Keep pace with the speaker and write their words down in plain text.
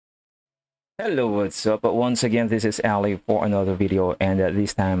Hello, what's up? Once again, this is Ali for another video, and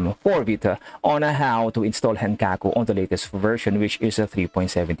this time for Vita on how to install Henkaku on the latest version, which is a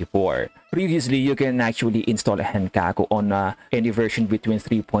 3.74. Previously, you can actually install Henkaku on any version between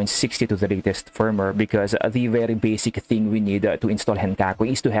 3.60 to the latest firmware, because the very basic thing we need to install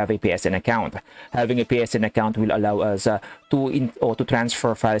Henkaku is to have a PSN account. Having a PSN account will allow us to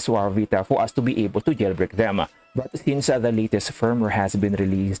transfer files to our Vita for us to be able to jailbreak them. But since the latest firmware has been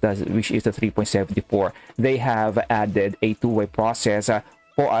released, which is the 3.74, they have added a two-way process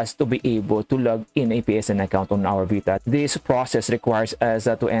for us to be able to log in a PSN account on our Vita. This process requires us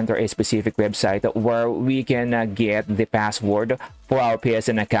to enter a specific website where we can get the password for our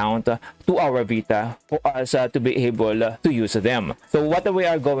PSN account to our Vita for us to be able to use them. So what we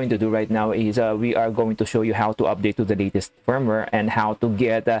are going to do right now is we are going to show you how to update to the latest firmware and how to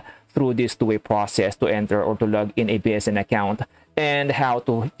get through this two-way process to enter or to log in a PSN account, and how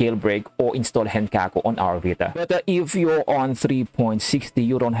to jailbreak or install Henkaku on our Vita. But if you're on 3.60,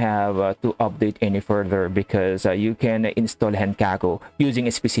 you don't have to update any further, because you can install Henkaku using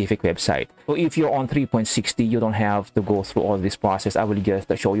a specific website. So if you're on 3.60, you don't have to go through all this process. I will just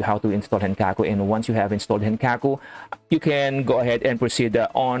show you how to install Henkaku, and once you have installed Henkaku, you can go ahead and proceed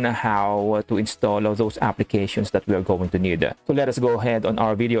on how to install those applications that we are going to need. So let us go ahead on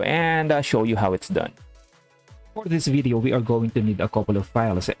our video and show you how it's done. For this video, we are going to need a couple of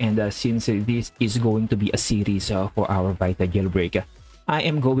files, and since this is going to be a series for our Vita jailbreak, I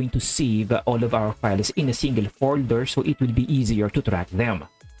am going to save all of our files in a single folder so it will be easier to track them.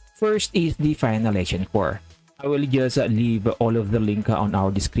 First is the final H-encore. I will just leave all of the link on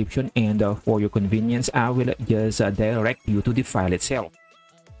our description, and for your convenience, I will just direct you to the file itself.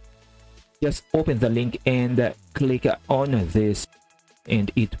 Just open the link and click on this,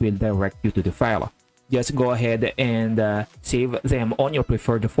 and it will direct you to the file. Just go ahead and save them on your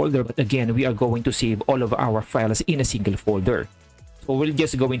preferred folder. But again, we are going to save all of our files in a single folder. So we're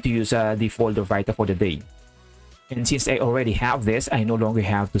just going to use the folder Vita for the day. And since I already have this, I no longer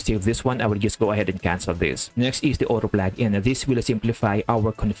have to save this one. I will just go ahead and cancel this. Next is the autoplugin. This will simplify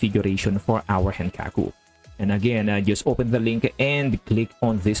our configuration for our Henkaku. And again, just open the link and click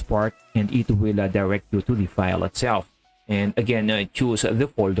on this part, and it will direct you to the file itself. And again, choose the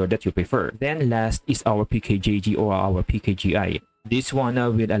folder that you prefer. Then last is our Pkgi or our Pkgi. This one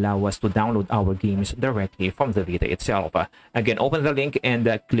will allow us to download our games directly from the Vita itself. Again, open the link and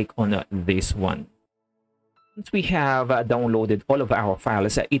click on this one. Once we have downloaded all of our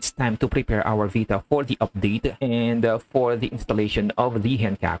files, it's time to prepare our Vita for the update and for the installation of the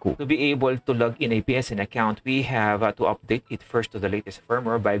Henkaku. To be able to log in a PSN account, we have to update it first to the latest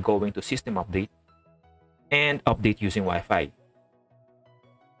firmware by going to System Update and update using Wi-Fi.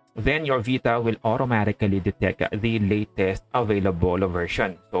 Then your Vita will automatically detect the latest available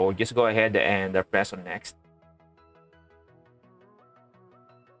version. So just go ahead and press on next.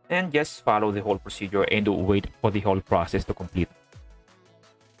 And just follow the whole procedure and wait for the whole process to complete.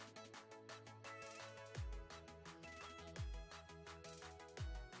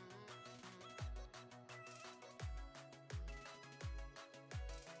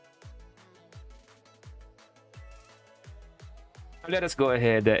 Let us go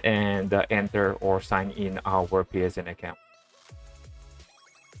ahead and enter or sign in our PSN account.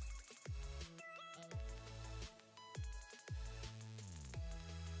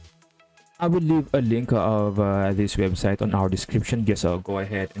 I will leave a link of this website on our description. Just go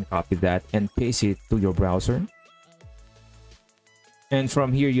ahead and copy that and paste it to your browser. And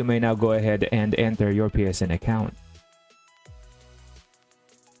from here, you may now go ahead and enter your PSN account.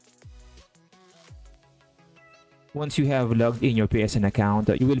 Once you have logged in your PSN account,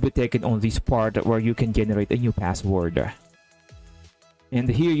 you will be taken on this part where you can generate a new password. And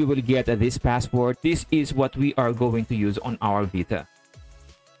here you will get this password. This is what we are going to use on our Vita.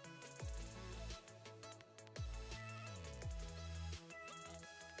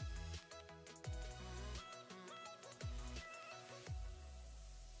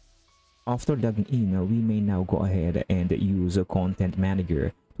 After logging in, we may now go ahead and use a Content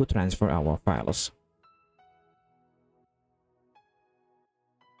Manager to transfer our files.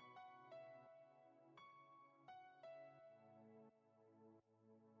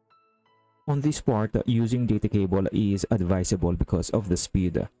 On this part, using data cable is advisable because of the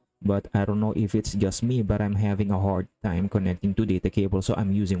speed. But I don't know if it's just me, but I'm having a hard time connecting to data cable, so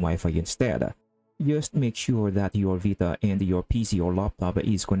I'm using Wi-Fi instead. Just make sure that your Vita and your PC or laptop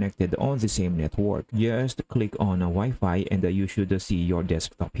is connected on the same network. Just click on Wi-Fi and you should see your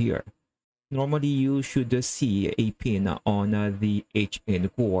desktop here. Normally, you should see a pin on the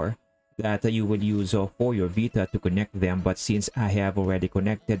H-encore that you will use for your Vita to connect them, but since I have already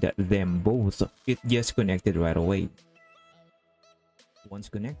connected them both, it just connected right away. Once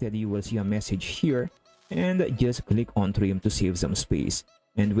connected, you will see a message here, and just click on trim to save some space.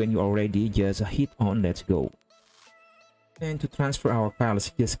 And when you're ready, just hit on let's go. And to transfer our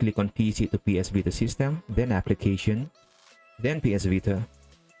files, just click on PC to PS Vita system, then application, then PS Vita,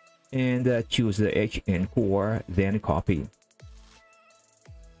 and choose the H-encore, then copy.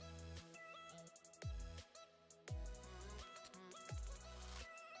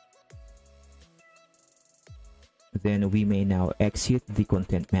 Then we may now exit the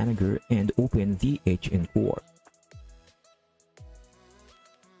content manager and open the H-encore.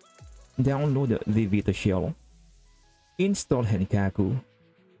 Download the VitaShell, install Henkaku,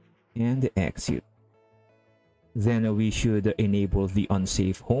 and exit. Then we should enable the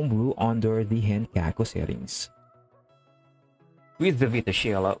unsafe homebrew under the Henkaku settings. With the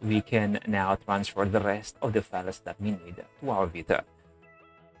VitaShell, we can now transfer the rest of the files that we need to our Vita.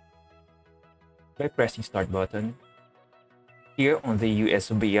 By pressing start button, here on the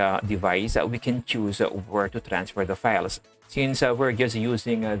USB device, we can choose where to transfer the files. Since we're just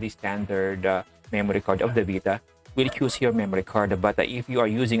using the standard memory card of the Vita, we'll choose here memory card, but if you are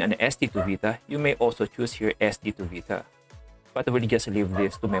using an SD to Vita, you may also choose here SD to Vita. But we'll just leave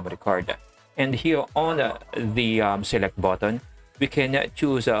this to memory card. And here on the select button, we can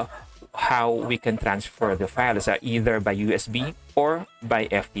choose how we can transfer the files, either by USB or by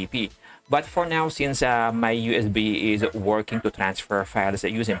FTP. But for now, since my USB is working to transfer files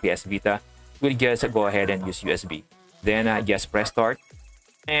using PS Vita, we'll just go ahead and use USB. Then just press start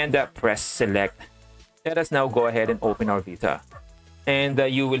and press select. Let us now go ahead and open our Vita. And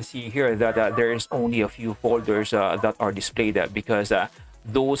you will see here that there's only a few folders that are displayed because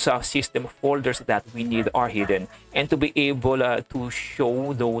those system folders that we need are hidden. And to be able to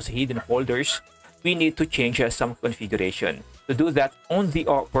show those hidden folders, we need to change some configuration. To do that, on the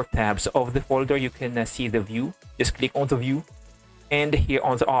upper tabs of the folder, you can see the view. Just click on the view, and here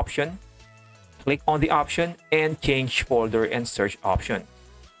on the option, click on the option and change folder and search option.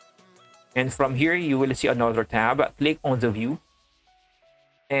 And from here, you will see another tab. Click on the view,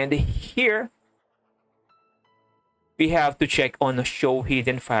 and here we have to check on show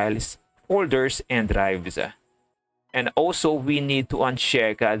hidden files, folders, and drives. And also, we need to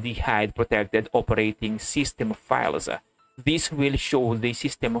uncheck the hide protected operating system files. This will show the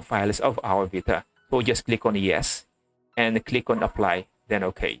system files of our Vita. So just click on yes and click on apply, then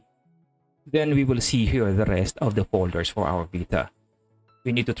OK. Then we will see here the rest of the folders for our Vita.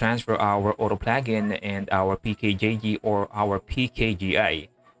 We need to transfer our auto plugin and our Pkgi or our Pkgi.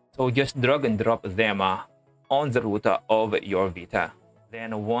 So just drag and drop them on the root of your Vita.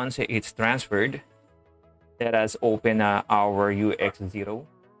 Then once it's transferred, let us open our UX0.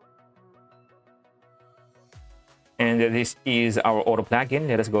 And this is our auto plugin.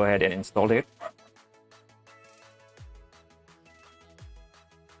 Let us go ahead and install it.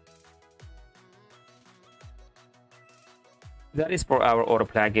 That is for our auto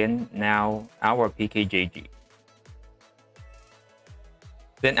plugin. Now our Pkgi.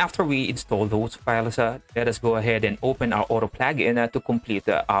 Then after we install those files, let us go ahead and open our auto plugin to complete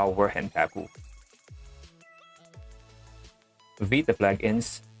our Henkaku. Vita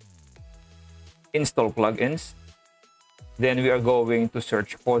plugins, install plugins. Then we are going to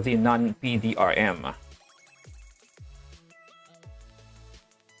search for the non-PDRM.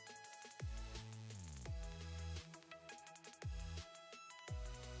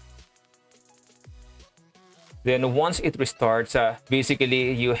 Then once it restarts,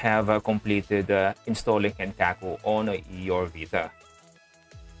 basically you have completed installing Henkaku on your Vita.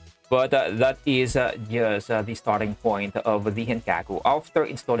 But that is just the starting point of the Henkaku. After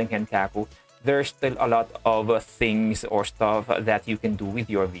installing Henkaku, there's still a lot of things or stuff that you can do with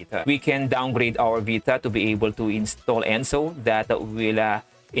your Vita. We can downgrade our Vita to be able to install ENSO. That will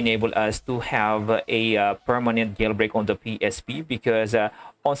enable us to have a permanent jailbreak on the PSP, because on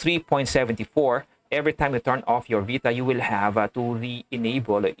 3.74, every time you turn off your Vita, you will have to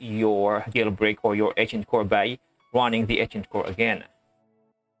re-enable your jailbreak or your H-encore by running the H-encore again.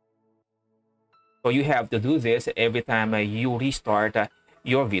 So you have to do this every time you restart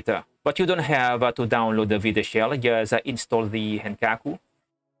your Vita. But you don't have to download the VitaShell. Just install the Henkaku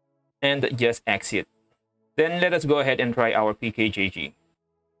and just exit. Then let us go ahead and try our Pkgi.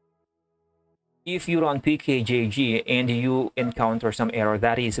 If you run Pkgi and you encounter some error,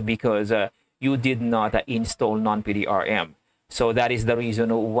 that is because you did not install non-PDRM. So that is the reason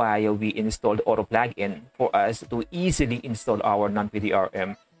why we installed auto plugin, for us to easily install our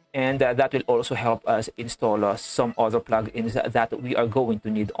non-PDRM And that will also help us install some other plugins that we are going to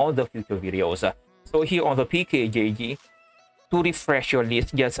need on the future videos. So here on the Pkgi, to refresh your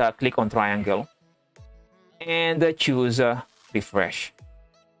list, just click on triangle and choose refresh.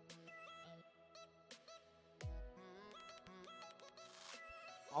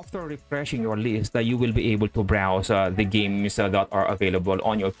 After refreshing your list, you will be able to browse the games that are available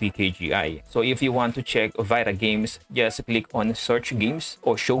on your Pkgi. So if you want to check Vita games, just click on search games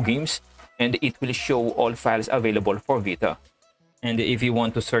or show games, and it will show all files available for Vita. And if you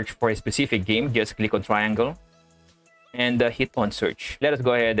want to search for a specific game, just click on triangle and hit on search. Let us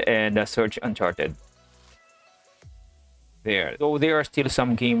go ahead and search Uncharted. There. So there are still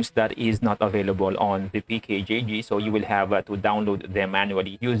some games that is not available on the Pkgi, so you will have to download them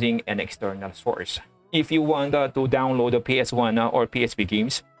manually using an external source. If you want to download the PS1 or PSP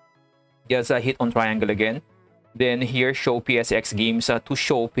games, just hit on triangle again. Then here, show PSX games to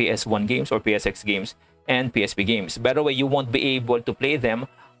show PS1 games or PSX games and PSP games. By the way, you won't be able to play them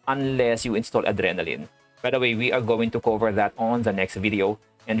unless you install Adrenaline. By the way, we are going to cover that on the next video.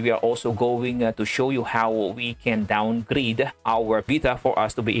 And we are also going to show you how we can downgrade our Vita for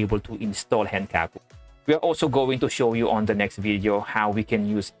us to be able to install Henkaku. We are also going to show you on the next video how we can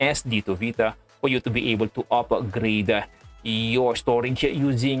use SD to Vita for you to be able to upgrade your storage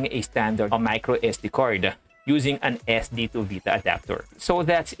using a standard micro SD card using an SD to Vita adapter. So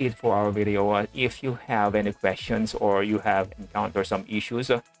that's it for our video. If you have any questions or you have encountered some issues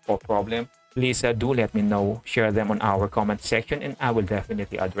or problem, please do let me know. Share them on our comment section and I will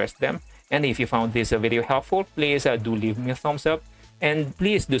definitely address them. And if you found this video helpful, please do leave me a thumbs up and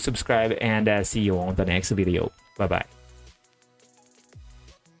please do subscribe, and see you on the next video. Bye bye.